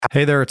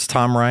Hey there, it's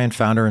Tom Ryan,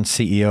 founder and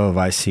CEO of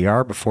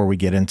ICR. Before we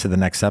get into the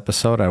next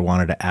episode, I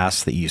wanted to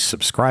ask that you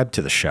subscribe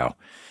to the show.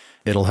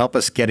 It'll help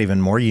us get even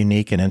more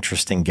unique and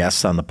interesting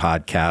guests on the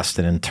podcast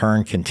and in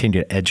turn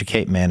continue to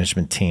educate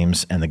management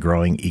teams and the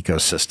growing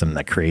ecosystem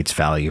that creates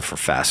value for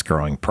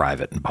fast-growing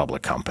private and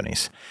public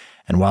companies.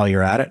 And while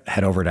you're at it,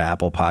 head over to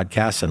Apple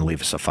Podcasts and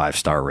leave us a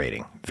 5-star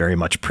rating. Very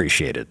much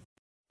appreciated.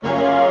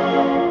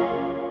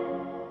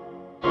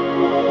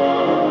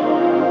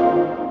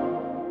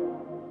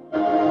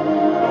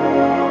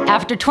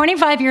 After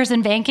 25 years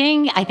in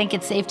banking, I think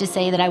it's safe to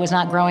say that I was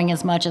not growing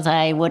as much as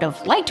I would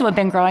have liked to have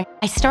been growing.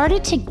 I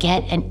started to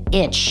get an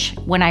itch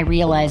when I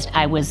realized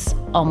I was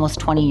almost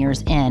 20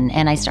 years in,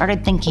 and I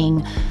started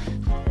thinking,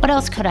 what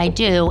else could I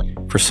do?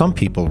 For some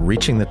people,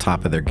 reaching the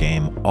top of their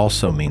game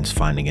also means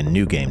finding a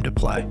new game to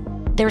play.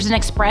 There's an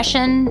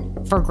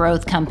expression for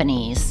growth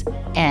companies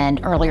and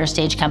earlier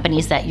stage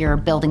companies that you're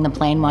building the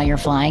plane while you're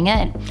flying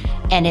it,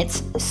 and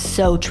it's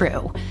so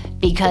true.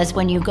 Because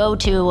when you go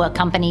to a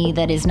company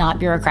that is not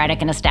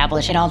bureaucratic and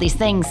established and all these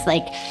things,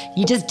 like,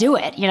 you just do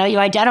it. You know, you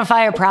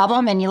identify a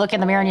problem and you look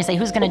in the mirror and you say,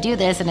 who's going to do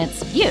this? And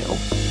it's you.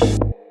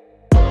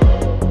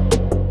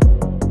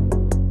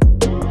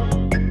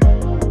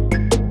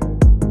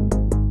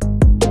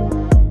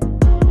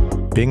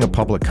 Being a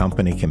public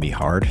company can be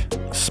hard.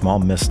 Small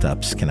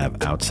missteps can have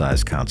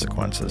outsized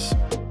consequences.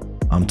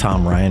 I'm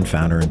Tom Ryan,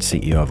 founder and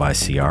CEO of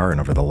ICR,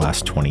 and over the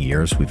last 20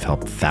 years, we've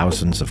helped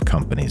thousands of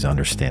companies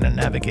understand and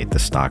navigate the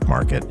stock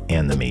market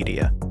and the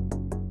media.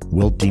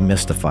 We'll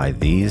demystify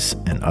these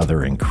and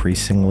other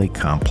increasingly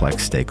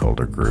complex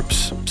stakeholder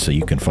groups so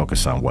you can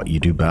focus on what you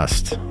do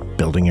best,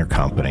 building your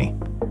company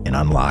and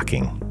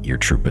unlocking your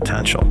true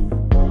potential.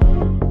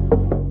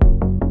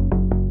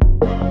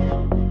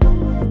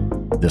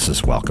 This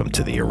is Welcome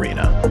to the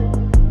Arena.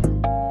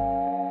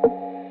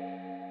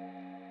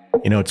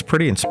 You know, it's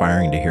pretty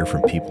inspiring to hear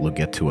from people who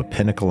get to a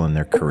pinnacle in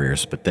their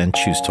careers, but then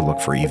choose to look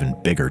for even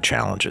bigger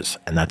challenges.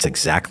 And that's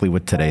exactly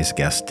what today's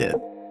guest did.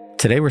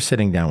 Today, we're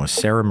sitting down with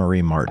Sarah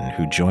Marie Martin,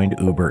 who joined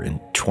Uber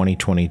in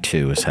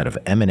 2022 as head of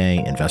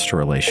M&A, investor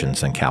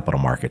relations, and capital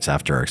markets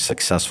after a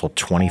successful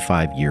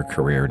 25-year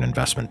career in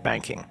investment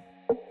banking.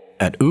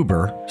 At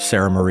Uber,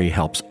 Sarah Marie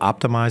helps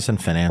optimize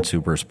and finance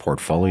Uber's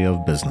portfolio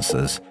of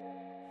businesses.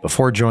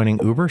 Before joining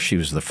Uber, she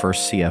was the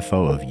first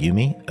CFO of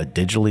Yumi, a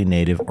digitally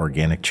native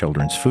organic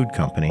children's food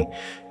company.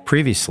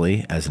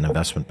 Previously, as an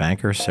investment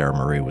banker, Sarah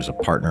Marie was a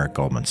partner at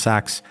Goldman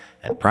Sachs,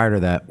 and prior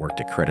to that, worked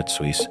at Credit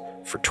Suisse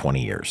for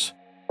 20 years.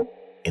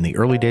 In the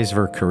early days of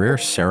her career,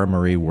 Sarah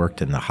Marie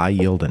worked in the high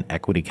yield and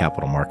equity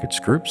capital markets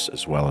groups,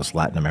 as well as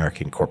Latin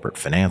American corporate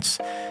finance.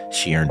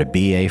 She earned a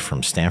BA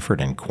from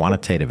Stanford in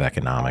quantitative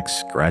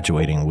economics,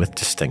 graduating with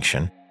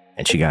distinction,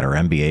 and she got her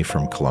MBA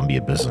from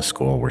Columbia Business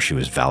School, where she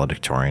was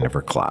valedictorian of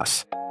her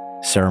class.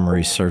 Sarah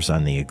Marie serves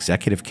on the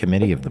executive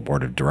committee of the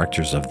board of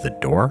directors of The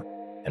Door,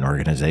 an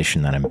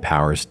organization that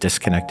empowers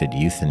disconnected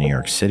youth in New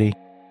York City.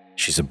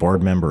 She's a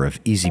board member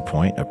of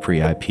EasyPoint, a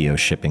pre-IPO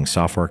shipping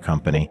software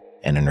company,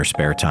 and in her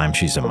spare time,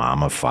 she's a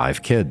mom of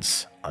 5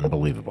 kids.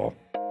 Unbelievable.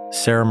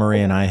 Sarah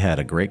Marie and I had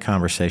a great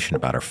conversation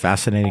about her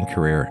fascinating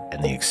career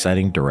and the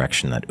exciting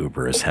direction that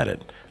Uber is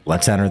headed.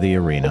 Let's enter the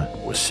arena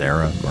with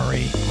Sarah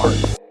Marie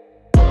Martin.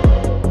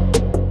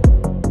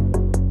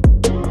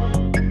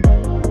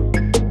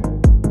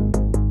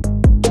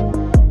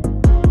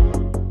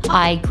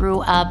 I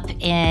grew up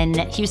in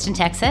Houston,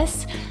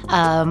 Texas.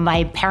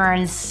 My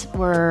parents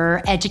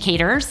were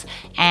educators,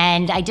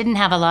 and I didn't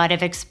have a lot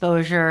of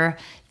exposure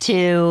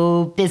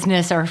to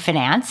business or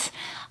finance.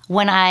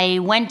 When I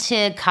went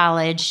to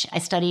college, I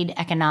studied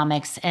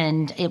economics,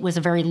 and it was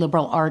a very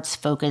liberal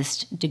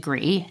arts-focused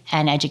degree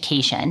and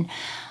education.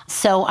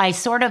 So I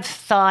sort of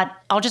thought,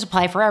 I'll just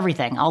apply for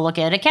everything. I'll look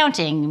at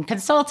accounting,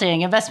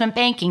 consulting, investment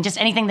banking,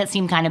 just anything that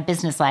seemed kind of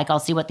business-like. I'll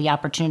see what the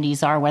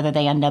opportunities are, whether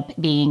they end up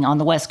being on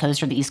the West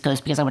Coast or the East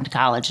Coast, because I went to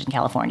college in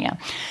California.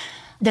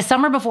 The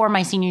summer before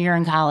my senior year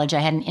in college, I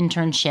had an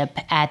internship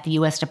at the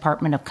U.S.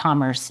 Department of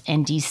Commerce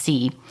in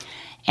D.C.,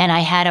 and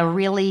I had a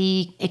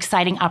really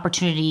exciting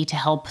opportunity to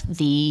help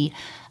the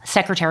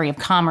Secretary of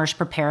Commerce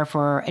prepare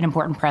for an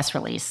important press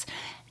release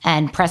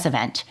and press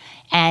event.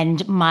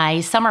 And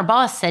my summer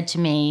boss said to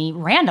me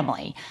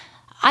randomly,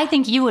 I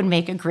think you would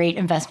make a great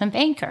investment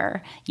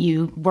banker.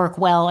 You work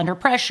well under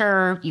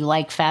pressure, you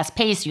like fast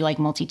pace, you like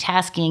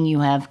multitasking, you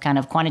have kind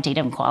of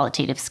quantitative and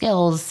qualitative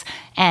skills.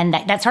 And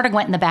that sort of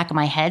went in the back of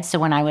my head. So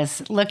when I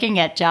was looking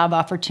at job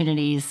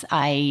opportunities,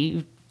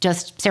 I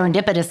just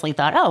serendipitously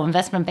thought, oh,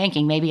 investment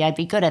banking, maybe I'd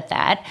be good at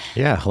that.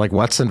 Yeah, like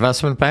what's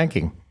investment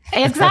banking?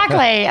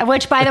 Exactly.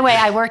 Which, by the way,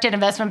 I worked in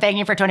investment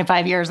banking for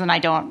 25 years, and I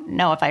don't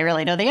know if I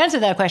really know the answer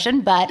to that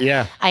question, but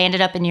yeah. I ended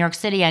up in New York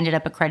City. I ended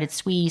up at Credit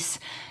Suisse.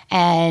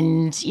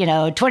 And,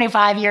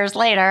 25 years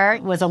later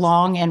was a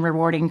long and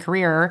rewarding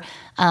career.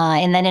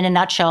 And then in a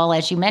nutshell,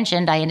 as you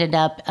mentioned, I ended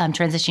up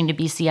transitioning to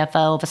be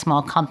CFO of a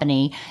small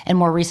company. And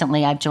more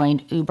recently, I've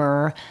joined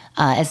Uber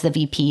as the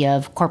VP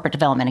of Corporate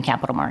Development and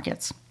Capital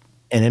Markets.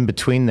 And in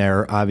between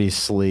there,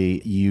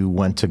 obviously, you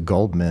went to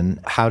Goldman.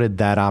 How did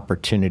that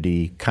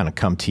opportunity kind of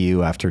come to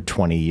you after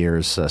 20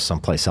 years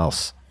someplace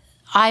else?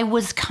 I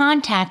was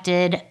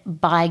contacted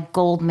by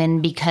Goldman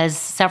because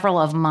several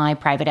of my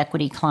private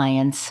equity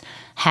clients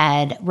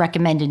had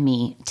recommended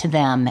me to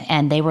them,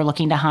 and they were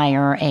looking to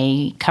hire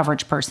a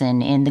coverage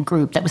person in the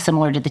group that was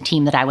similar to the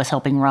team that I was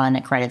helping run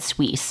at Credit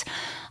Suisse.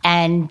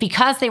 And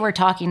because they were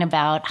talking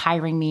about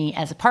hiring me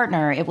as a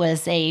partner, it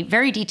was a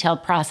very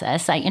detailed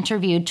process. I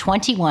interviewed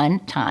 21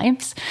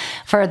 times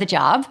for the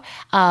job.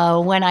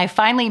 When I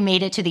finally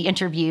made it to the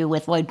interview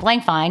with Lloyd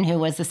Blankfein, who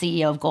was the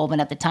CEO of Goldman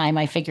at the time,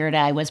 I figured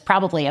I was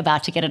probably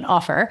about to get an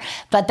offer.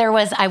 But there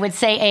was, I would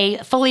say,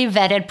 a fully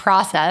vetted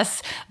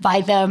process by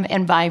them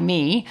and by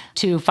me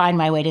to find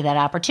my way to that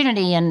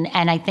opportunity. And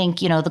I think,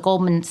 the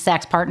Goldman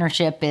Sachs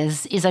partnership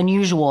is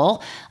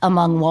unusual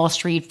among Wall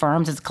Street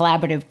firms. It's a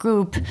collaborative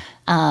group.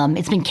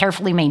 It's been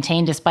carefully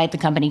maintained despite the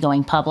company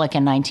going public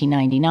in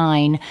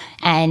 1999.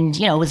 And,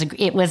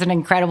 it was an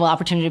incredible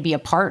opportunity to be a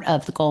part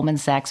of the Goldman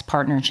Sachs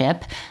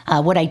partnership.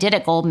 What I did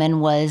at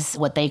Goldman was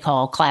what they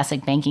call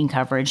classic banking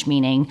coverage,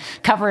 meaning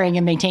covering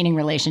and maintaining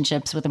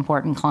relationships with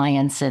important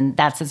clients. And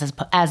that's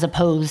as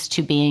opposed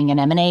to being an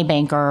M&A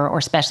banker or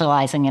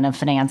specializing in a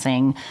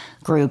financing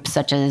group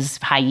such as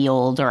high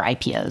yield or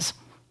IPOs.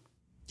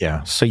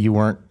 Yeah. So you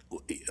weren't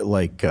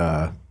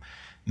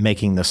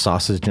making the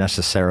sausage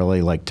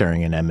necessarily like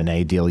during an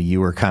M&A deal. You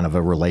were kind of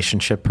a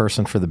relationship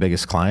person for the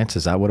biggest clients.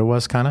 Is that what it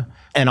was kind of?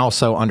 And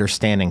also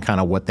understanding kind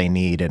of what they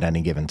need at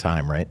any given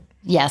time, right?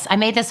 Yes, I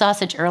made the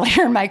sausage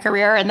earlier in my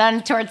career. And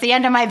then towards the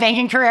end of my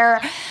banking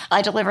career,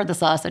 I delivered the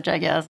sausage, I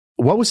guess.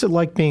 What was it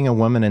like being a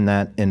woman in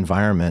that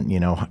environment,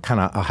 kind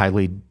of a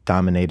highly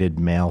dominated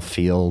male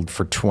field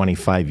for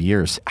 25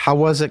 years? How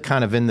was it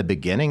kind of in the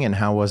beginning, and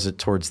how was it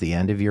towards the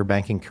end of your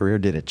banking career?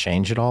 Did it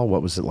change at all?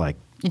 What was it like?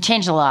 It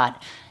changed a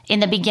lot. In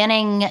the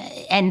beginning,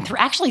 and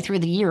through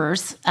the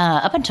years,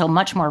 up until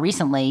much more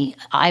recently,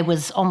 I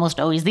was almost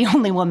always the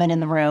only woman in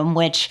the room,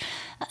 which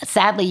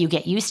sadly you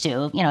get used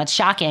to. It's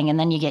shocking, and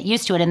then you get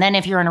used to it. And then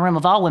if you're in a room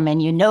of all women,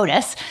 you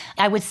notice.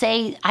 I would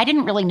say I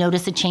didn't really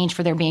notice a change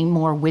for there being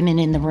more women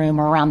in the room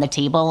or around the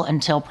table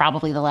until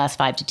probably the last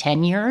 5 to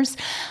 10 years.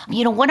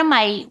 One of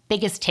my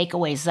biggest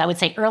takeaways is I would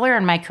say earlier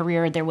in my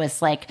career, there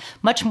was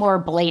much more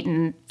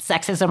blatant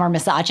sexism or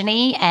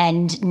misogyny.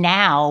 And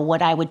now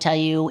what I would tell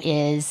you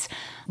is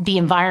the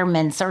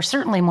environments are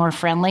certainly more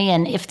friendly.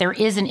 And if there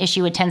is an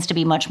issue, it tends to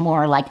be much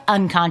more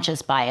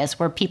unconscious bias,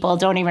 where people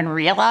don't even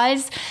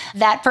realize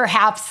that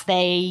perhaps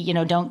they,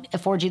 don't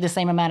afford you the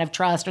same amount of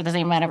trust or the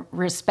same amount of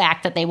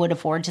respect that they would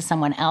afford to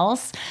someone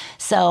else.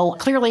 So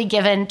clearly,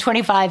 given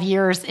 25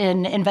 years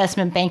in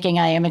investment banking,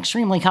 I am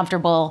extremely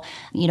comfortable,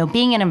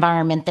 being in an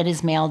environment that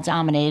is male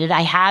dominated.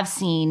 I have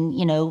seen,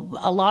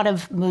 a lot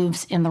of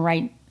moves in the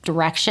right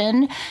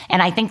direction.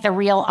 And I think the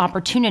real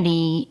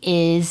opportunity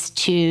is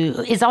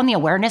on the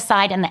awareness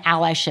side and the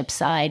allyship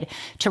side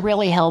to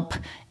really help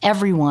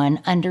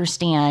everyone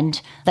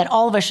understand that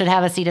all of us should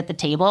have a seat at the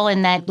table,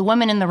 and that the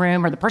woman in the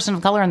room or the person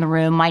of color in the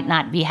room might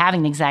not be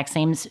having the exact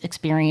same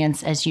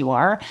experience as you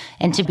are,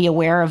 and to be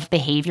aware of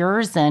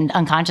behaviors and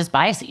unconscious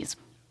biases.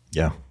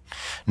 Yeah.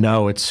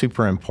 No, it's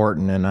super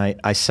important. And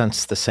I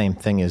sense the same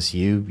thing as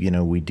you.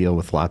 We deal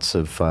with lots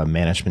of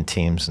management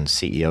teams and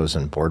CEOs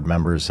and board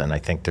members. And I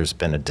think there's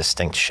been a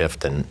distinct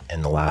shift in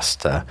the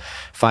last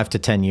 5 to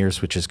 10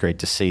 years, which is great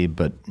to see.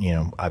 But,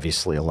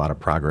 obviously a lot of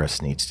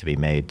progress needs to be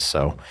made.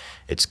 So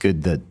it's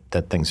good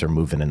that things are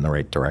moving in the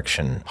right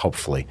direction,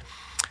 hopefully.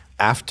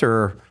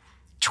 After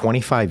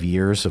 25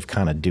 years of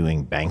kind of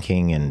doing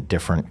banking and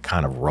different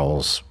kind of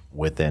roles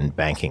within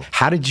banking,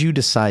 how did you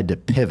decide to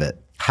pivot?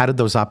 How did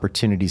those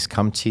opportunities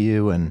come to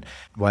you? And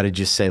why did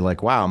you say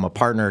wow, I'm a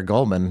partner at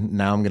Goldman,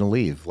 now I'm going to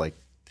leave?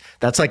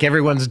 That's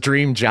everyone's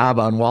dream job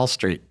on Wall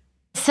Street.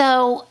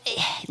 So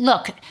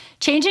look,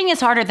 changing is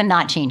harder than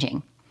not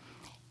changing.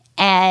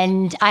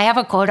 And I have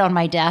a quote on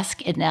my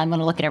desk, and I'm going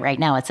to look at it right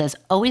now. It says,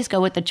 always go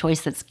with the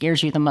choice that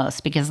scares you the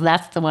most, because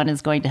that's the one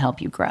that's going to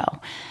help you grow.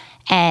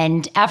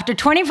 And after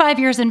 25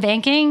 years in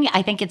banking,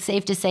 I think it's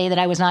safe to say that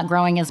I was not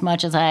growing as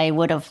much as I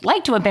would have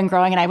liked to have been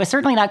growing. And I was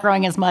certainly not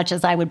growing as much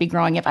as I would be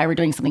growing if I were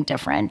doing something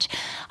different.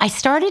 I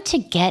started to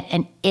get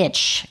an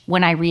itch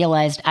when I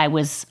realized I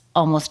was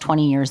almost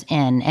 20 years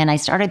in. And I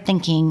started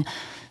thinking,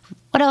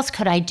 what else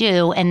could I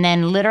do? And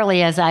then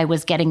literally as I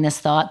was getting this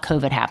thought,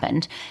 COVID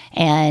happened.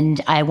 And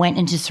I went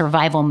into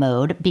survival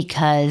mode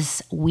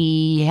because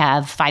we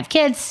have 5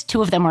 kids.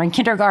 2 of them were in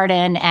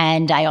kindergarten.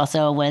 And I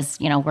also was,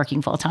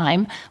 working full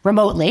time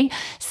remotely.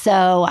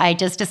 So I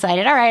just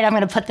decided, all right, I'm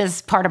going to put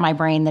this part of my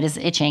brain that is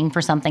itching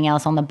for something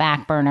else on the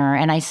back burner.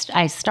 And I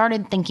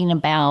started thinking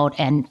about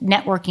and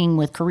networking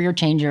with career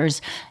changers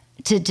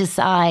to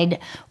decide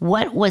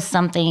what was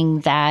something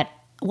that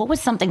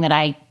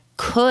I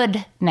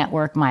could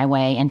network my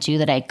way into,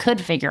 that I could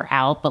figure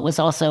out, but was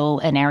also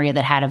an area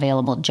that had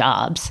available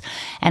jobs.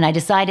 And I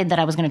decided that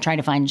I was going to try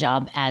to find a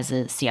job as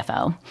a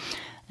CFO.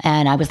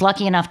 And I was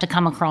lucky enough to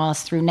come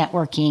across through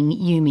networking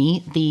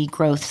Yumi, the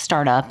growth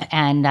startup.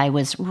 And I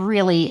was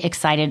really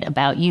excited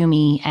about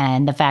Yumi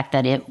and the fact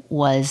that it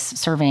was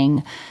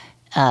serving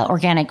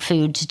organic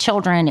food to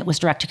children. It was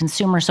direct to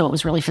consumer, so it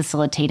was really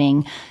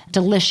facilitating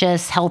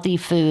delicious, healthy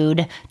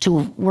food to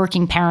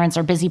working parents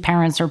or busy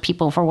parents or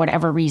people for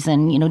whatever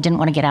reason, didn't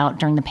want to get out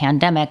during the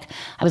pandemic.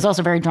 I was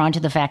also very drawn to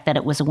the fact that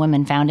it was a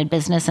women-founded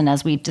business, and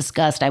as we've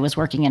discussed, I was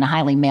working in a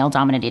highly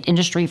male-dominated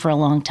industry for a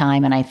long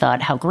time, and I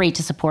thought how great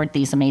to support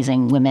these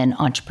amazing women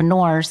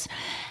entrepreneurs.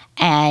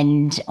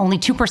 And only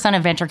 2%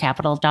 of venture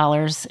capital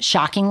dollars,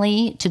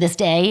 shockingly, to this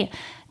day,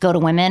 go to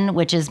women,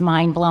 which is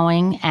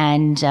mind-blowing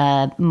and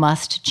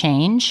must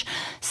change.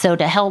 So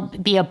to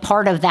help be a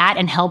part of that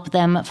and help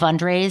them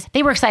fundraise,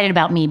 they were excited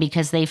about me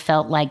because they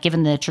felt like,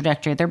 given the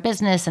trajectory of their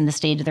business and the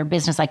state of their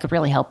business, I could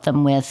really help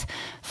them with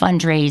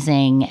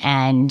fundraising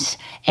and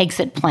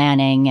exit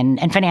planning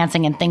and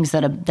financing and things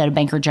that a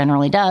banker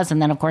generally does.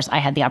 And then, of course, I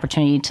had the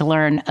opportunity to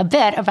learn a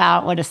bit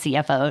about what a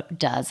CFO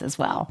does as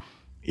well.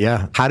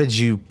 Yeah. How did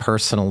you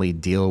personally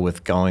deal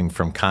with going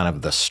from kind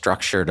of the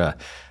structure to,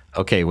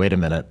 okay, wait a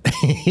minute,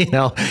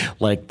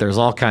 like there's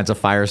all kinds of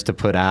fires to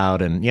put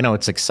out and,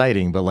 it's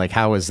exciting, but like,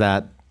 how has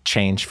that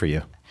changed for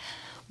you?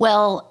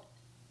 Well,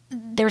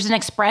 there's an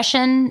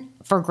expression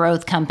for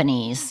growth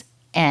companies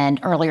and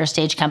earlier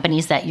stage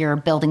companies that you're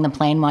building the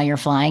plane while you're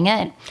flying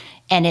it.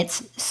 And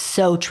it's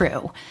so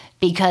true.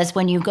 Because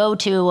when you go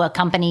to a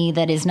company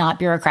that is not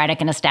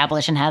bureaucratic and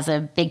established and has a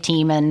big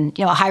team and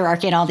a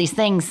hierarchy and all these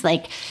things,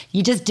 like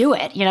you just do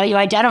it. You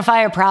identify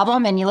a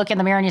problem and you look in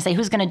the mirror and you say,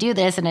 "Who's going to do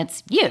this?" And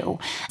it's you.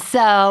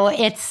 So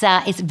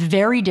it's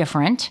very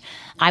different.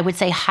 I would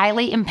say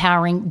highly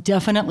empowering,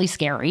 definitely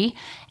scary.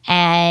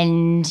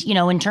 And,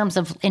 in terms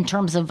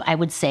of, I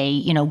would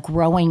say,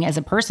 growing as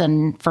a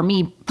person, for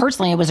me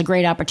personally, it was a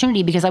great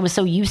opportunity because I was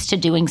so used to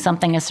doing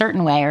something a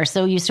certain way or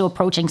so used to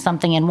approaching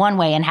something in one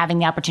way, and having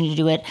the opportunity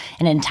to do it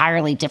in an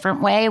entirely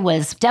different way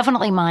was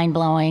definitely mind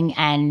blowing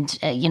and,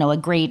 a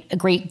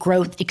great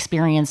growth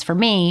experience for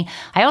me.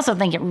 I also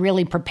think it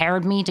really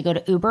prepared me to go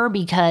to Uber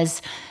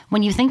because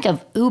when you think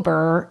of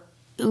Uber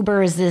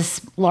is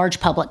this large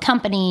public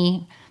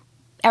company.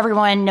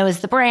 Everyone knows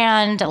the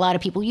brand. A lot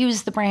of people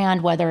use the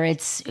brand, whether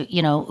it's,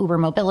 Uber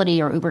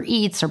Mobility or Uber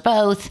Eats or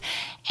both.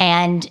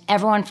 And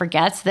everyone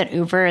forgets that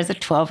Uber is a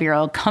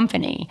 12-year-old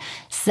company.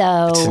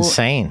 So it's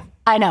insane.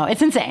 I know,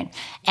 it's insane.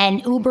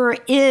 And Uber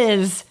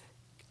is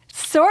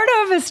sort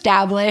of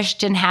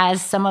established and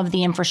has some of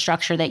the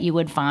infrastructure that you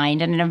would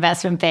find in an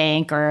investment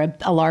bank or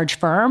a large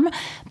firm,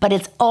 but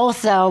it's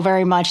also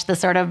very much the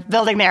sort of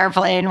building the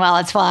airplane while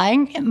it's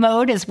flying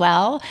mode as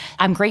well.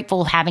 I'm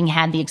grateful having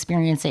had the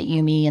experience at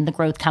Yumi and the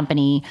growth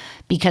company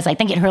because I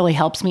think it really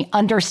helps me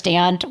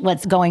understand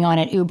what's going on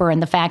at Uber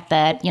and the fact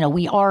that,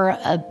 we are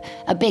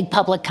a big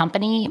public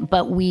company,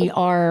 but we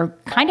are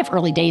kind of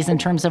early days in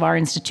terms of our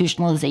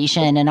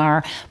institutionalization and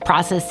our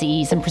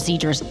processes and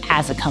procedures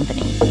as a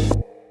company.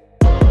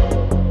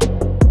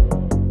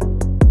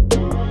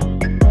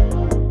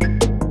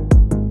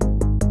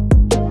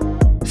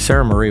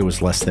 Sarah Marie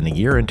was less than a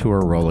year into her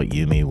role at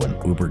Yumi when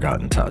Uber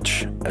got in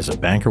touch. As a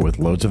banker with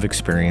loads of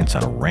experience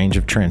on a range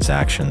of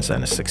transactions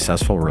and a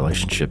successful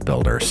relationship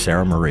builder,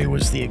 Sarah Marie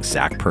was the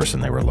exact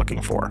person they were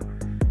looking for.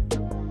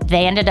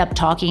 They ended up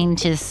talking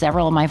to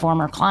several of my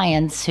former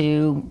clients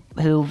who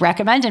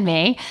recommended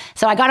me.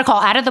 So I got a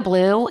call out of the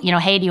blue,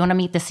 "Hey, do you want to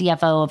meet the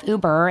CFO of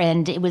Uber?"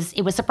 And it was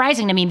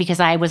surprising to me because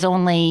I was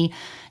only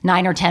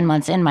 9 or 10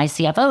 months in my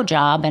CFO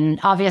job. And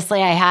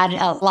obviously I had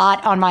a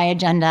lot on my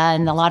agenda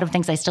and a lot of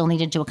things I still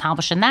needed to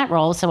accomplish in that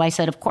role. So I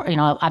said, of course,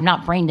 I'm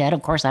not brain dead.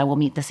 Of course I will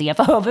meet the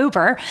CFO of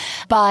Uber.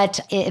 But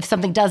if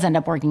something does end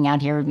up working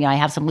out here, I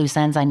have some loose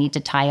ends I need to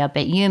tie up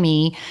at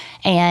Yumi.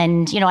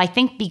 And, I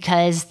think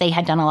because they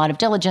had done a lot of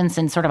diligence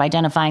in sort of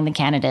identifying the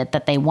candidate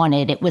that they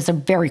wanted, it was a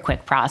very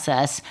quick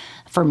process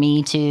for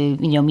me to,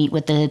 meet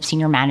with the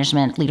senior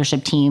management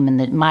leadership team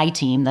and my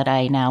team that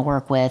I now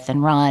work with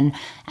and run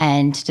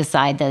and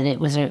decide that it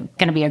was going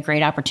to be a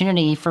great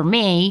opportunity for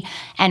me.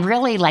 And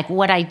really, like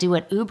what I do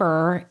at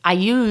Uber, I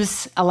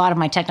use a lot of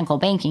my technical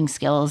banking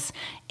skills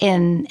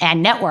and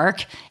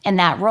network in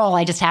that role.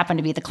 I just happen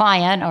to be the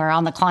client or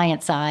on the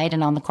client side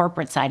and on the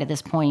corporate side at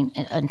this point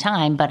in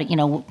time. But,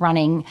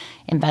 running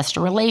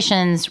investor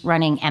relations,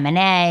 running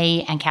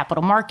M&A and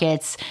capital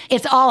markets,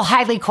 it's all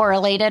highly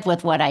correlated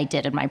with what I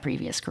did in my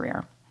previous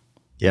career.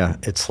 Yeah,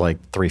 it's like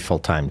 3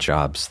 full-time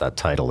jobs, that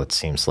title, it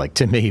seems like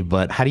to me.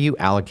 But how do you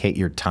allocate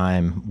your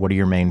time? What are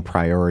your main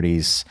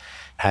priorities?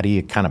 How do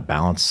you kind of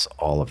balance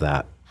all of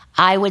that?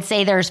 I would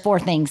say there's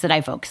 4 things that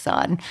I focus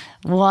on.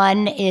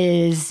 One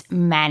is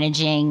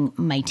managing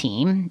my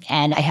team,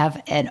 and I have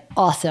an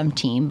awesome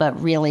team,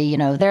 but really,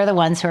 they're the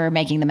ones who are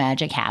making the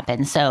magic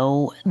happen.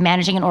 So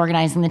managing and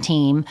organizing the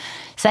team.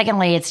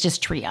 Secondly, it's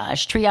just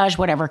triage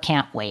whatever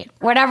can't wait.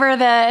 Whatever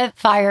the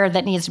fire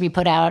that needs to be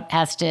put out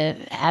has to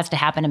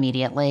happen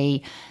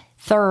immediately.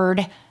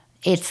 Third,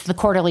 it's the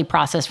quarterly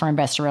process for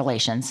investor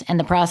relations. And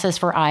the process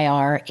for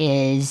IR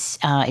is,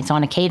 it's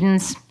on a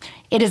cadence.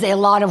 it is a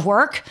lot of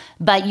work,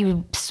 but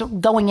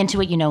going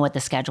into it, you know what the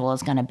schedule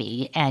is going to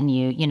be, and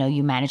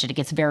you manage it. It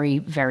gets very,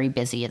 very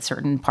busy at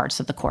certain parts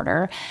of the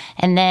quarter.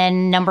 And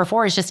then number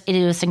 4 is just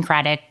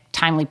idiosyncratic,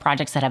 timely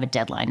projects that have a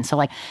deadline. So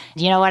what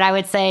I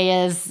would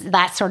say is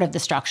that's sort of the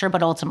structure,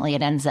 but ultimately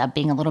it ends up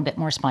being a little bit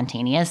more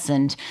spontaneous.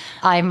 And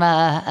I'm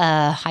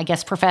I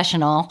guess,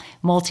 professional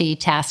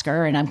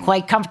multitasker, and I'm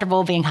quite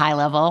comfortable being high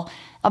level.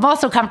 I'm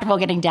also comfortable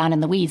getting down in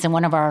the weeds. And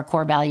one of our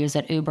core values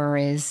at Uber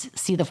is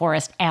see the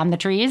forest and the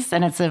trees.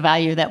 And it's a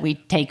value that we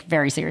take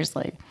very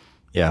seriously.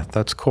 Yeah,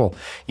 that's cool.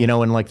 In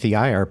the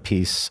IR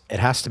piece, it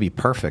has to be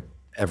perfect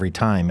every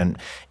time. And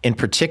in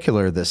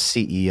particular, the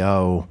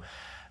CEO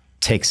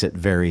takes it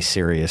very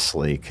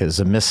seriously, because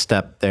a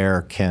misstep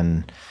there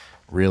can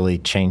really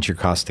change your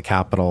cost of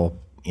capital,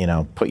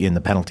 put you in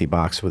the penalty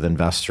box with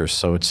investors.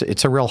 So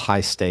it's a real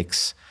high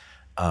stakes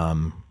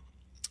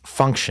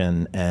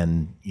function,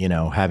 and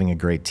having a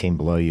great team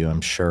below you,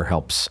 I'm sure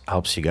helps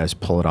you guys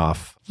pull it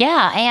off.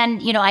 Yeah,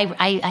 and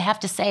I have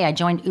to say I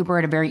joined Uber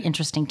at a very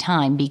interesting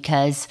time,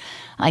 because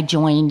I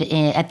joined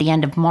at the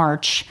end of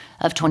March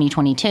of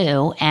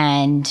 2022,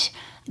 and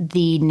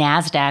the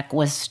NASDAQ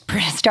was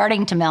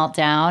starting to melt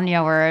down.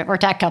 We're a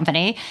tech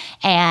company,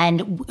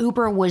 and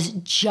Uber was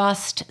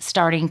just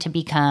starting to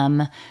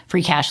become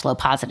free cash flow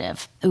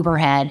positive. Uber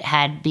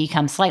had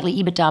become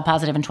slightly EBITDA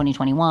positive in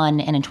 2021,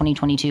 and in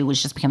 2022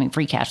 was just becoming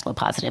free cash flow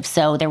positive.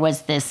 So there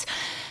was this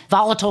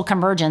volatile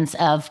convergence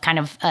of kind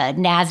of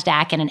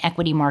NASDAQ and an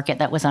equity market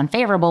that was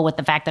unfavorable, with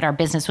the fact that our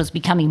business was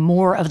becoming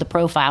more of the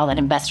profile that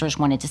investors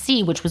wanted to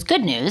see, which was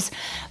good news.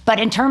 But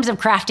in terms of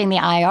crafting the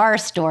IR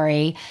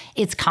story,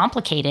 it's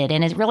complicated.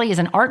 And it really is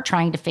an art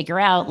trying to figure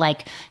out,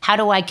 how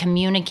do I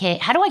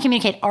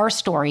communicate our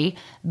story,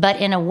 but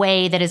in a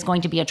way that is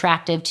going to be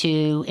attractive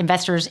to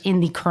investors in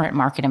the current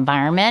market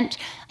environment.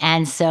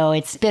 And so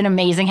it's been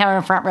amazing having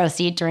a front row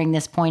seat during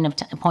this point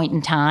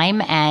in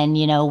time. And,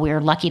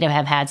 we're lucky to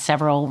have had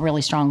several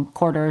really strong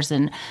quarters,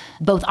 and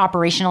both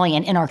operationally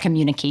and in our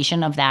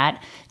communication of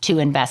that to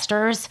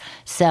investors.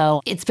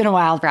 So it's been a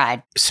wild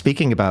ride.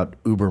 Speaking about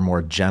Uber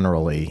more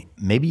generally,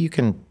 maybe you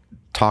can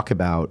talk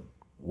about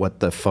what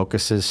the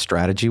focus is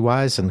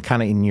strategy-wise, and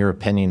kind of in your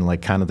opinion,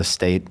 kind of the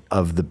state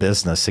of the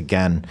business.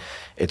 Again,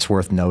 it's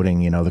worth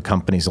noting, the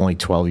company's only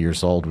 12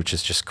 years old, which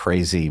is just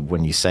crazy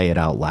when you say it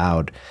out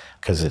loud,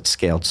 because it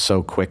scaled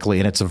so quickly.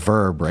 And it's a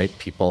verb, right?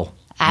 People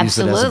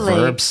Absolutely. use it as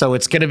a verb. So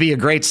it's going to be a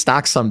great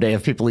stock someday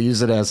if people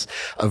use it as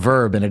a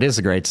verb, and it is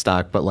a great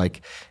stock, but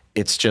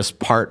it's just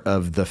part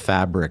of the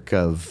fabric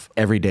of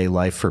everyday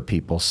life for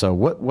people. So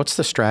what's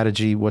the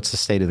strategy? What's the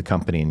state of the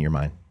company in your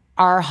mind?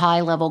 Our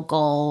high-level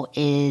goal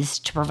is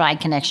to provide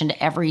connection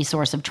to every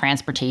source of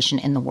transportation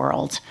in the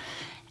world.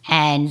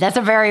 And that's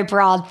a very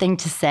broad thing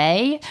to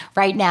say.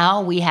 Right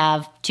now, we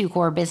have 2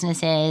 core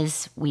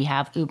businesses. We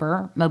have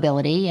Uber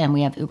Mobility, and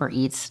we have Uber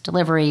Eats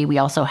Delivery. We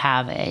also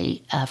have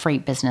a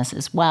freight business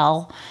as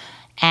well.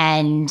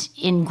 And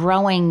in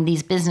growing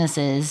these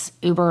businesses,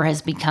 Uber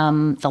has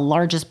become the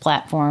largest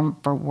platform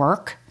for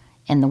work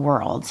in the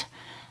world.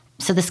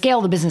 So the scale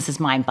of the business is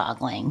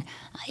mind-boggling.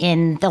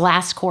 In the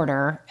last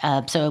quarter,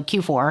 so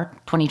Q4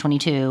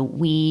 2022,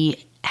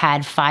 we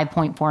had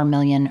 5.4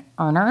 million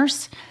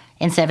earners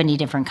in 70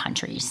 different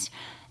countries.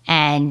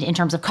 And in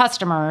terms of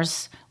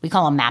customers, we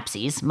call them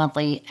MAPCs,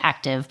 monthly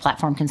active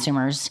platform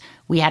consumers.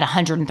 We had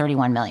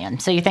 131 million.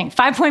 So you think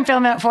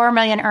 5.4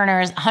 million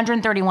earners,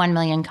 131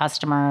 million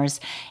customers,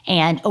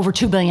 and over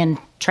 2 billion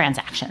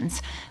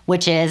transactions,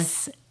 which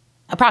is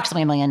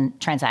approximately 1 million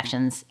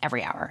transactions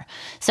every hour.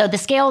 So the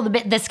scale of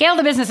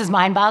the business is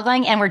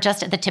mind-boggling, and we're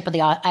just at the tip of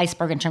the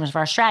iceberg in terms of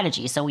our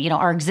strategy. So,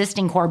 our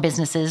existing core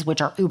businesses,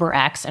 which are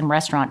UberX and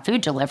restaurant food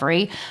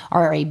delivery,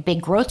 are a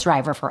big growth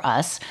driver for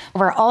us.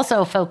 We're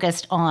also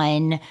focused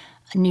on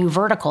new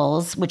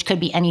verticals, which could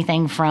be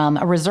anything from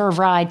a reserve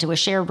ride to a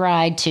shared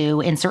ride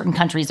to, in certain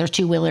countries, there's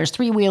 2-wheelers,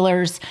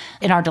 3-wheelers.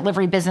 In our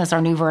delivery business,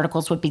 our new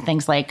verticals would be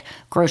things like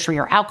grocery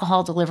or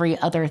alcohol delivery,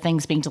 other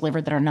things being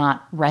delivered that are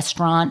not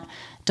restaurant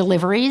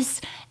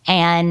deliveries.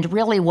 And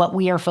really what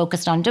we are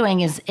focused on doing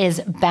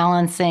is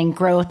balancing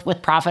growth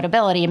with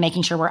profitability and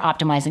making sure we're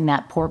optimizing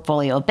that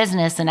portfolio of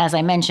business. And as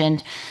I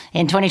mentioned,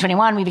 in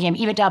 2021, we became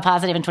EBITDA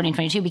positive. In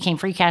 2022, became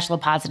free cash flow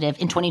positive.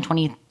 In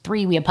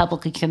 2023, we have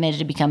publicly committed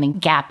to becoming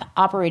GAAP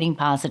operating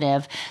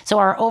positive. So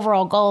our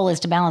overall goal is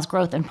to balance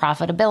growth and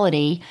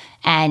profitability,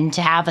 and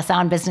to have a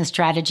sound business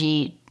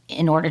strategy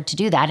in order to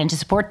do that and to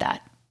support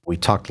that. We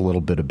talked a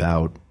little bit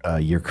about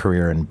your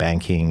career in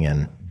banking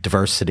and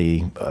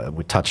diversity.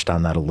 We touched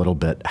on that a little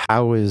bit.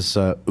 How is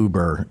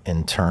Uber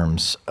in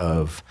terms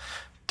of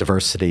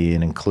diversity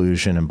and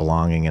inclusion and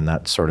belonging and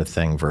that sort of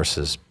thing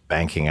versus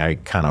banking? I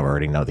kind of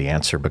already know the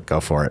answer, but go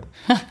for it.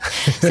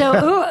 So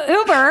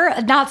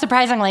Uber, not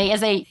surprisingly,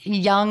 is a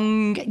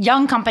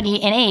young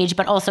company in age,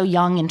 but also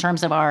young in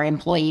terms of our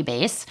employee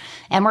base.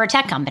 And we're a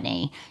tech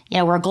company.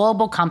 we're a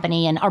global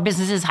company and our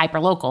business is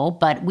hyper-local,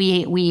 but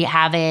we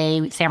have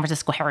a San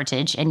Francisco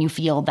heritage, and you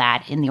feel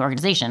that in the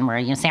organization.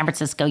 We're, San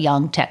Francisco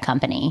young tech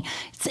company.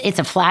 It's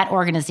a flat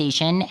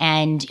organization,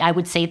 and I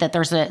would say that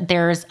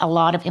there's a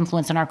lot of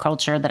influence in our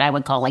culture that I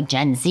would call like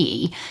Gen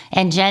Z.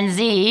 And Gen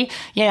Z,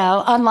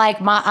 unlike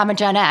I'm a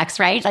Gen X,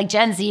 right? Like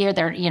Gen Z,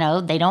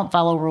 they don't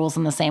follow rules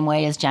in the same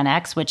way as Gen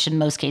X, which in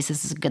most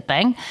cases is a good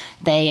thing.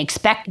 They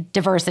expect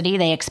diversity,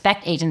 they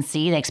expect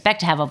agency, they expect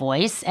to have a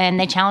voice, and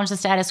they challenge the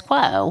status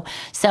quo.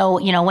 So,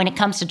 when it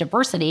comes to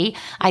diversity,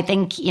 I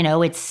think,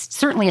 it's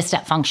certainly a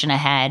step function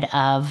ahead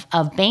of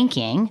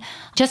banking,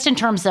 just in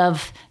terms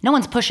of no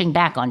one's pushing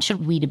back on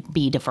should we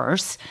be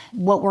diverse.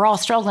 What we're all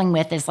struggling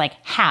with is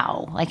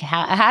how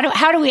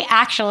do we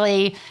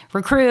actually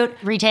recruit,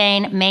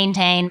 retain,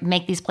 maintain,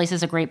 make these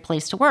places a great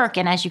place to work?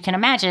 And as you can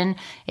imagine,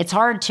 it's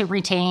hard to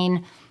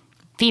retain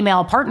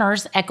female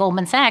partners at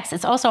Goldman Sachs.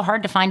 It's also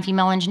hard to find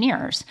female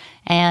engineers.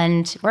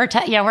 And we're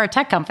a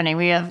tech company.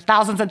 We have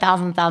thousands and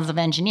thousands and thousands of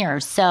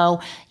engineers.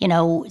 So,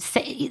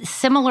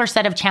 similar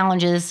set of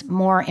challenges,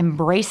 more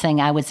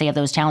embracing, I would say, of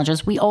those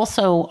challenges. We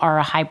also are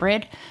a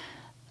hybrid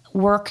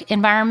work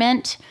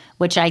environment,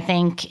 which I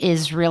think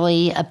is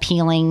really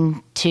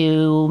appealing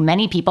to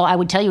many people. I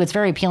would tell you it's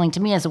very appealing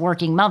to me as a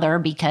working mother,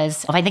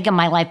 because if I think of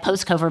my life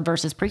post-COVID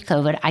versus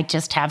pre-COVID, I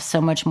just have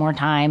so much more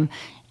time,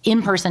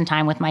 in-person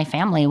time with my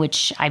family,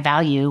 which I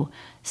value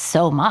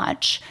so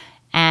much.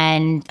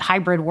 And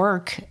hybrid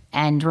work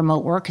and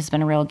remote work has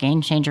been a real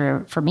game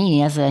changer for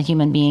me as a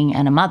human being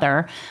and a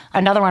mother.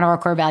 Another one of our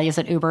core values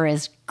at Uber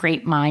is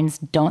great minds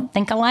don't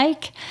think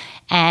alike.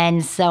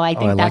 And so I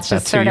think that's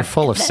just sort of... You're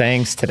full of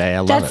sayings today. I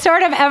love it. That's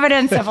sort of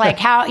evidence of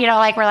how,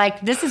 we're like,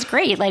 this is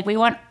great. We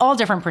want all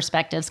different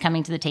perspectives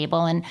coming to the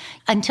table. And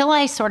until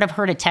I sort of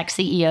heard a tech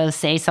CEO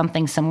say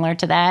something similar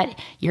to that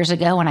years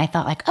ago, and I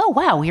thought oh,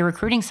 wow, you're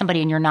recruiting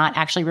somebody and you're not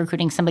actually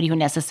recruiting somebody who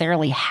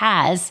necessarily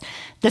has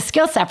the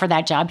skill set for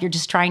that job. You're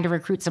just trying to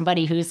recruit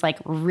somebody who's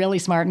really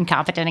smart and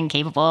competent and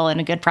capable and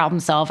a good problem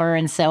solver.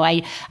 And so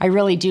I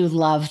really do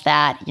love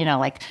that,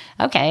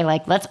 okay,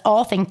 let's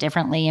all think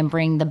differently and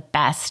bring the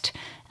best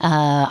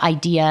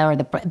idea or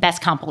the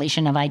best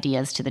compilation of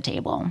ideas to the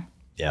table.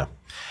 Yeah.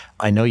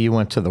 I know you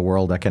went to the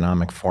World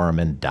Economic Forum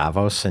in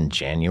Davos in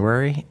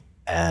January,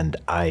 and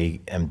I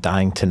am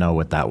dying to know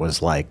what that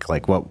was like.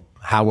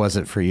 How was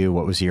it for you?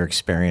 What was your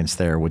experience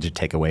there? What did you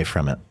take away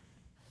from it?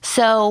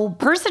 So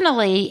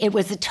personally, it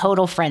was a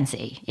total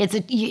frenzy.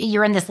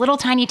 You're in this little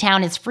tiny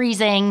town. It's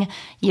freezing.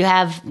 You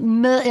have,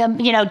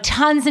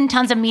 tons and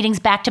tons of meetings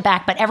back to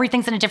back, but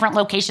everything's in a different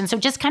location. So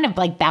just kind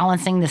of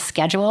balancing the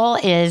schedule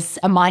is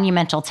a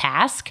monumental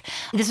task.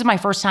 This is my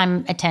first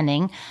time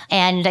attending,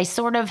 and I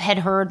sort of had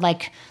heard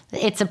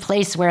it's a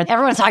place where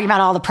everyone's talking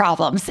about all the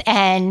problems.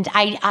 And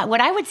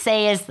what I would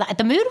say is that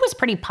the mood was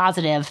pretty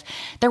positive.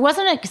 There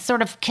wasn't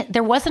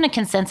a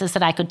consensus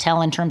that I could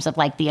tell in terms of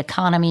the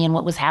economy and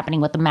what was happening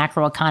with the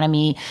macro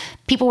economy.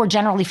 People were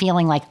generally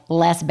feeling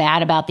less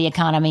bad about the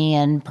economy,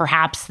 and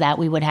perhaps that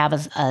we would have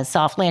a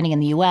soft landing in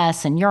the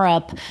US and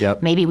Europe.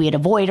 Yep. Maybe we'd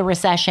avoid a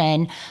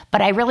recession.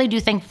 But I really do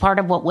think part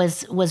of what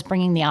was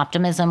bringing the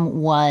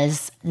optimism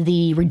was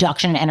the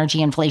reduction in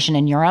energy inflation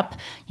in Europe.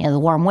 The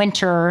warm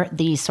winter,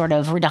 the sort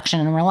of reduction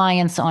in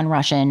reliance on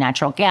Russian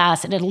natural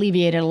gas. It had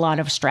alleviated a lot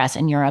of stress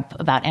in Europe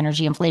about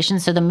energy inflation.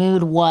 So the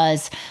mood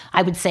was,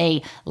 I would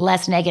say,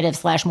 less negative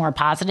 / more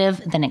positive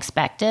than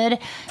expected.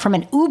 From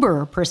an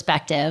Uber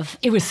perspective,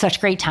 it was such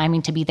great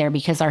timing to be there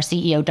because our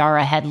CEO,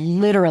 Dara, had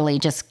literally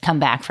just come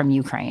back from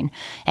Ukraine.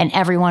 And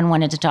everyone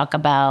wanted to talk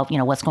about,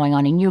 what's going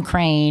on in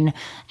Ukraine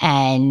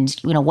and,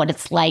 what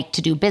it's like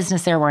to do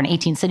business there. We're in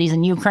 18 cities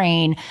in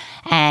Ukraine.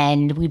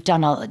 And we've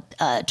done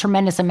a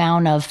tremendous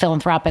amount of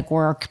philanthropic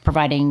work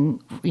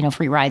providing,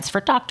 free rides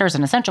for doctors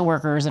and essential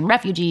workers and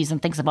refugees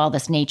and things of all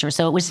this nature.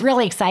 So it was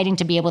really exciting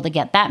to be able to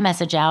get that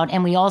message out.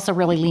 And we also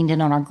really leaned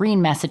in on our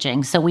green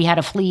messaging. So we had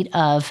a fleet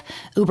of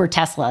Uber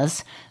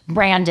Teslas,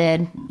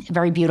 branded,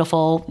 very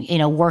beautiful,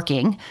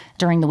 working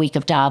during the week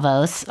of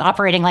Davos,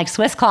 operating like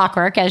Swiss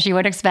clockwork, as you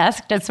would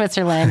expect in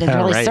Switzerland, and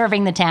really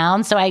serving the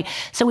town. So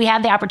we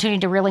had the opportunity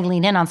to really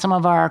lean in on some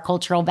of our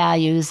cultural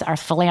values, our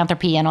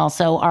philanthropy, and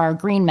also our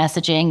green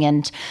messaging.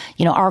 And,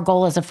 our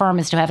goal as a firm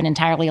is to have an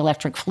entirely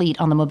electric fleet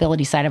on the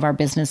mobility side of our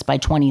business by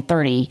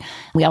 2030.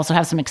 We also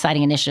have some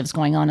exciting initiatives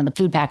going on the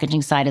food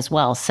packaging side as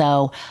well.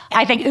 So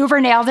I think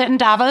Uber nailed it in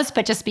Davos,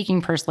 but just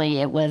speaking personally,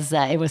 it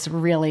was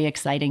really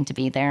exciting to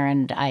be there.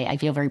 And I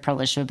feel very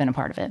privileged to have been a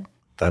part of it.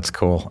 That's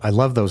cool. I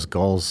love those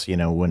goals,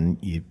 when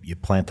you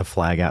plant the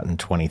flag out in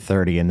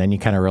 2030 and then you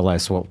kind of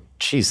realize, well,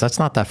 geez, that's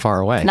not that far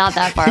away. Not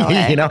that far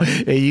away.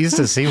 It used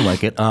to seem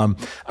like it. All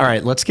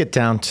right, let's get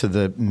down to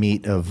the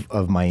meat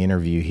of my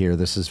interview here.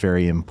 This is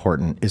very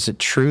important. Is it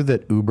true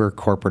that Uber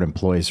corporate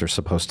employees are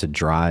supposed to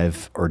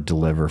drive or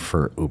deliver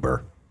for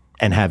Uber?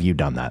 And have you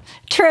done that?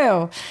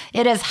 True.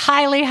 It is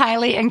highly,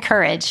 highly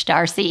encouraged.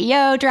 Our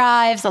CEO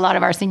drives, a lot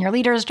of our senior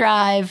leaders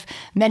drive,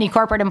 many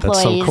corporate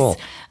employees. That's so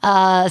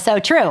cool. So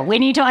true. We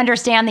need to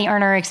understand the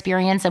earner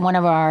experience, and one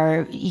of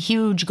our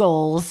huge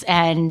goals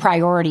and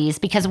priorities,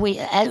 because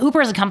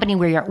Uber is a company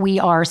where we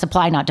are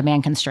supply, not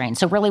demand constrained.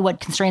 So really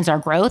what constrains our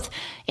growth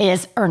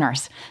is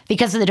earners.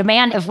 Because of the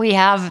demand, if we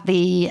have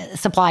the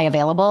supply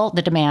available,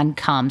 the demand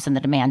comes and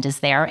the demand is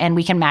there. And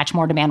we can match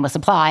more demand with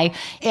supply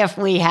if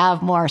we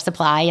have more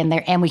supply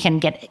and we can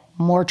get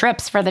more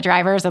trips for the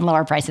drivers and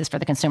lower prices for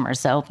the consumers.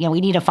 So,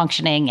 we need a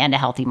functioning and a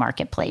healthy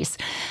marketplace.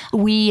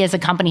 We as a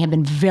company have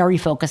been very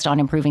focused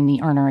on improving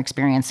the earner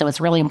experience. So it's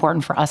really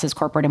important for us as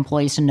corporate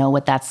employees to know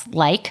what that's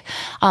like.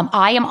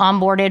 I am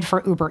onboarded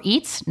for Uber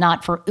Eats,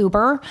 not for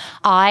Uber.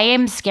 I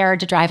am scared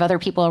to drive other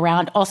people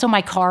around. Also,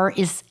 my car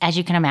is, as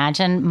you can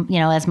imagine,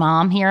 as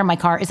mom here, my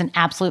car is an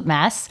absolute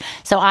mess.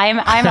 So I'm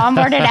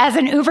onboarded as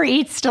an Uber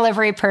Eats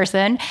delivery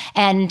person.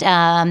 And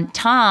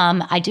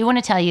Tom, I do want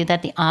to tell you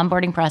that the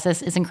onboarding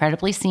process is incredibly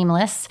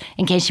seamless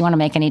in case you want to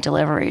make any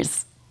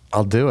deliveries.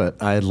 I'll do it.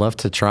 I'd love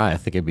to try. I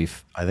think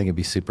it'd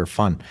be super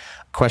fun.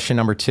 Question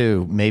number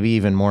 2, maybe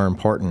even more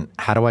important.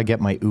 How do I get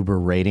my Uber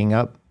rating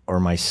up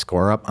or my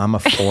score up? I'm a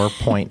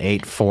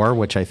 4.84,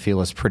 which I feel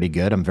is pretty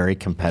good. I'm very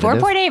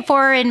competitive.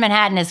 4.84 in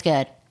Manhattan is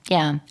good.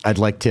 Yeah. I'd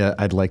like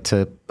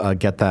to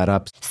get that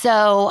up.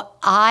 So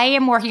I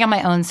am working on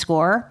my own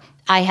score.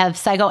 I have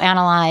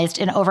psychoanalyzed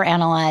and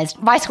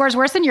overanalyzed. My score is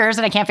worse than yours,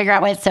 and I can't figure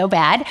out why it's so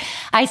bad.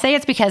 I say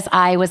it's because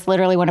I was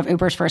literally one of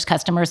Uber's first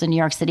customers in New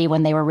York City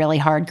when they were really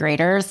hard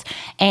graders.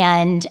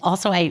 And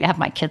also I have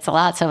my kids a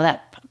lot, so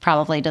that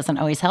probably doesn't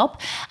always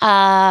help.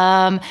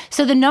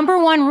 So the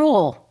number one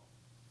rule,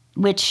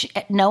 which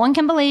no one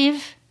can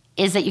believe,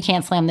 is that you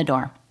can't slam the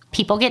door.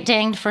 People get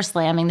dinged for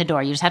slamming the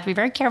door. You just have to be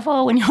very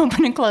careful when you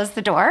open and close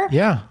the door.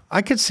 Yeah,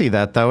 I could see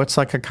that, though. It's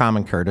like a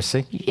common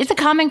courtesy. It's a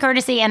common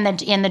courtesy, and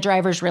the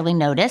drivers really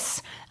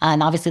notice.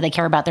 And obviously, they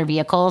care about their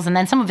vehicles. And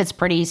then some of it's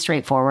pretty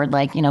straightforward,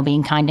 like,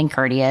 being kind and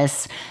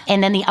courteous.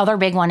 And then the other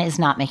big one is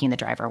not making the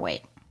driver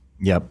wait.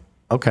 Yep.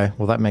 Okay,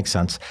 well, that makes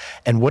sense.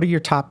 And what are your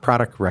top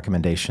product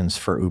recommendations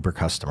for Uber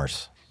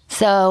customers?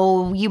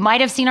 So you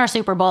might have seen our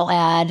Super Bowl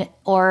ad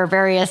or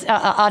various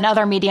on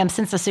other mediums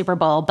since the Super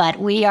Bowl, but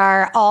we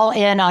are all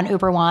in on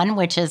Uber One,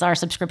 which is our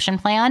subscription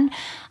plan.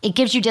 It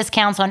gives you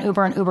discounts on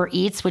Uber and Uber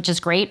Eats, which is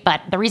great. But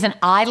the reason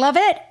I love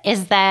it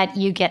is that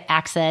you get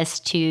access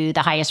to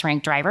the highest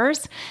ranked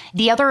drivers.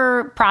 The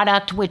other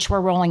product which we're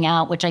rolling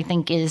out, which I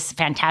think is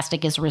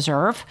fantastic, is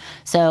Reserve.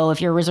 So if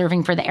you're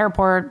reserving for the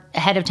airport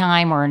ahead of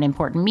time or an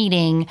important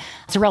meeting,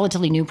 it's a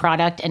relatively new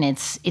product and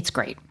it's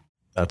great.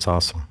 That's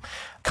awesome.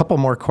 A couple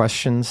more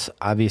questions.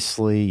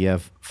 Obviously, you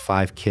have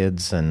 5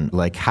 kids, and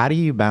how do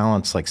you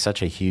balance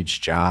such a huge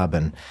job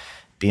and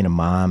being a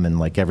mom and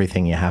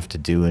everything you have to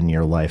do in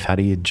your life? How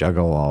do you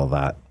juggle all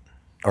that?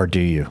 Or do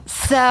you?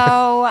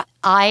 So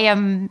I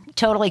am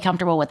totally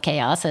comfortable with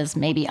chaos, as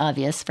may be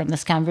obvious from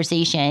this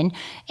conversation.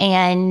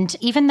 And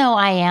even though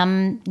I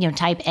am,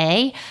 type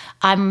A,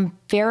 I'm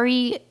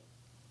very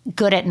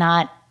good at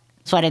not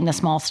sweating the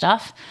small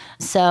stuff.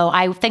 So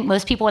I think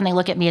most people, when they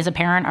look at me as a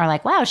parent, are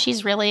like, wow,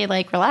 she's really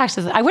relaxed.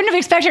 I wouldn't have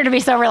expected her to be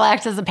so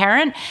relaxed as a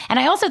parent. And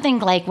I also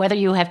think whether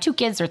you have 2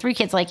 kids or 3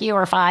 kids like you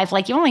or 5,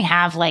 you only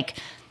have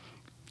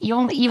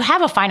you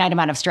have a finite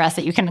amount of stress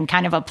that you can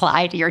kind of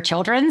apply to your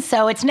children.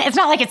 So it's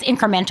not like it's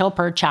incremental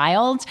per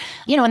child.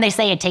 When they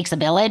say it takes a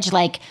village,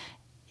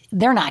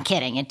 they're not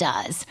kidding. It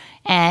does.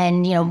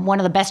 And, one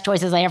of the best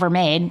choices I ever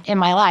made in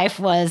my life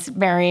was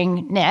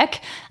marrying Nick.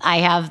 I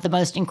have the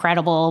most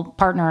incredible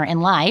partner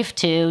in life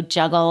to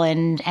juggle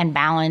and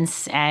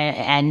balance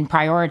and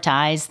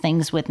prioritize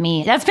things with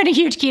me. That's been a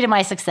huge key to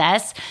my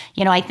success.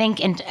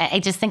 I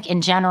just think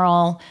in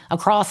general,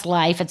 across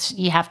life,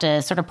 you have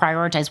to sort of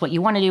prioritize what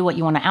you want to do, what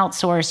you want to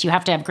outsource. You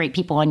have to have great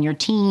people on your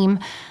team,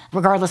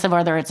 regardless of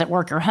whether it's at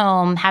work or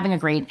home. Having a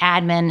great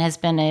admin has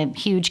been a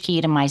huge key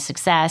to my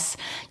success.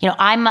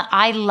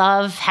 I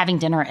love having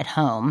dinner at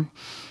home.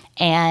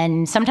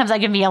 And sometimes I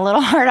can be a little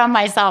hard on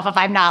myself if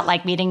I'm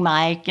not meeting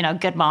my,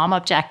 good mom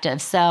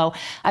objectives. So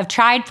I've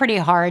tried pretty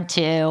hard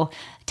to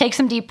take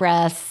some deep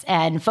breaths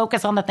and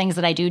focus on the things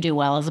that I do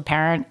well as a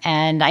parent.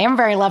 And I am a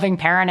very loving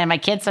parent, and my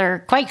kids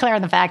are quite clear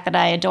on the fact that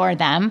I adore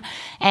them.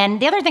 And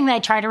the other thing that I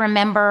try to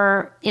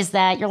remember is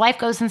that your life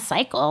goes in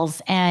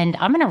cycles, and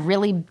I'm in a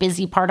really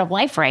busy part of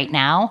life right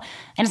now,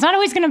 and it's not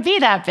always going to be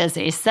that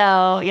busy. So,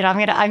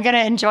 I'm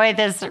gonna enjoy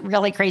this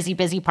really crazy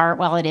busy part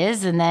while it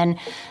is, and then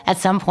at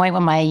some point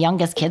when my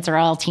youngest kids are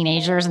all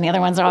teenagers and the other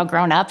ones are all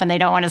grown up and they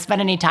don't want to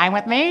spend any time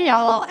with me,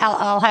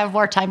 I'll have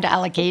more time to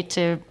allocate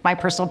to my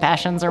personal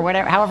passions or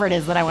whatever, however it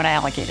is that I want to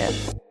allocate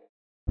it.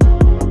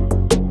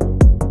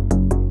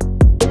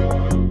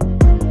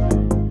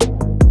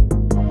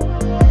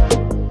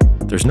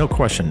 There's no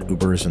question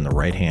Uber is in the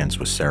right hands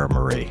with Sarah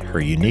Marie. Her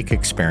unique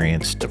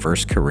experience,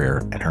 diverse career,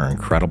 and her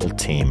incredible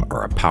team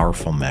are a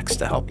powerful mix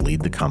to help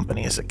lead the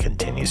company as it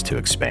continues to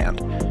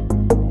expand.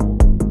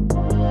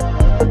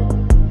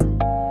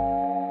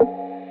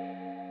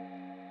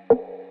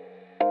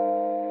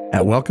 At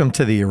At Welcome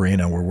to the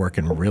Arena, we're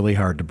working really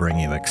hard to bring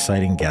you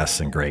exciting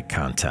guests and great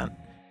content.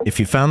 If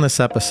you found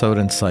this episode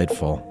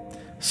insightful,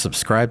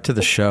 subscribe to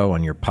the show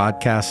on your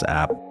podcast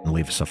app and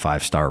leave us a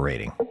 5-star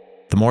rating.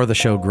 The more the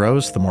show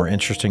grows, the more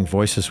interesting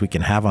voices we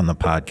can have on the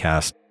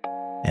podcast.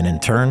 And in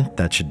turn,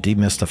 that should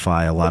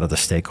demystify a lot of the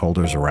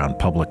stakeholders around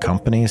public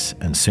companies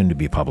and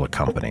soon-to-be public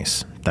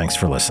companies. Thanks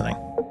for listening.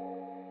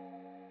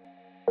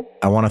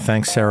 I want to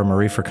thank Sarah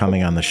Marie for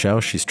coming on the show.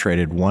 She's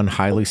traded one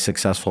highly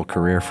successful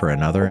career for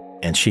another,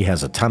 and she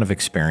has a ton of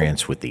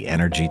experience with the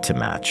energy to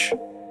match.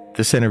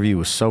 This interview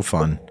was so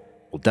fun.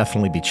 We'll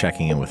definitely be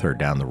checking in with her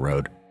down the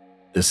road.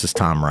 This is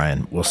Tom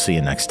Ryan. We'll see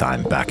you next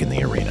time back in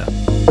the arena.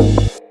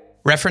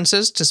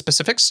 References to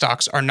specific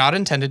stocks are not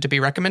intended to be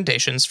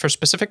recommendations for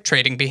specific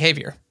trading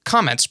behavior.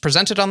 Comments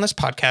presented on this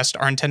podcast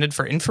are intended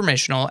for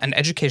informational and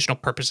educational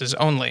purposes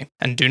only,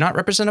 and do not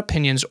represent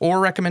opinions or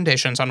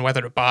recommendations on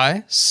whether to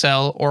buy,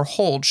 sell, or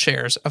hold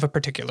shares of a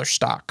particular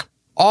stock.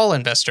 All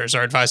investors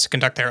are advised to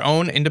conduct their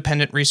own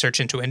independent research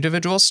into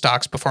individual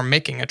stocks before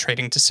making a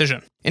trading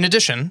decision. In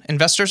addition,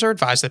 investors are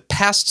advised that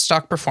past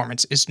stock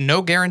performance is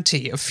no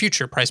guarantee of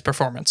future price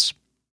performance.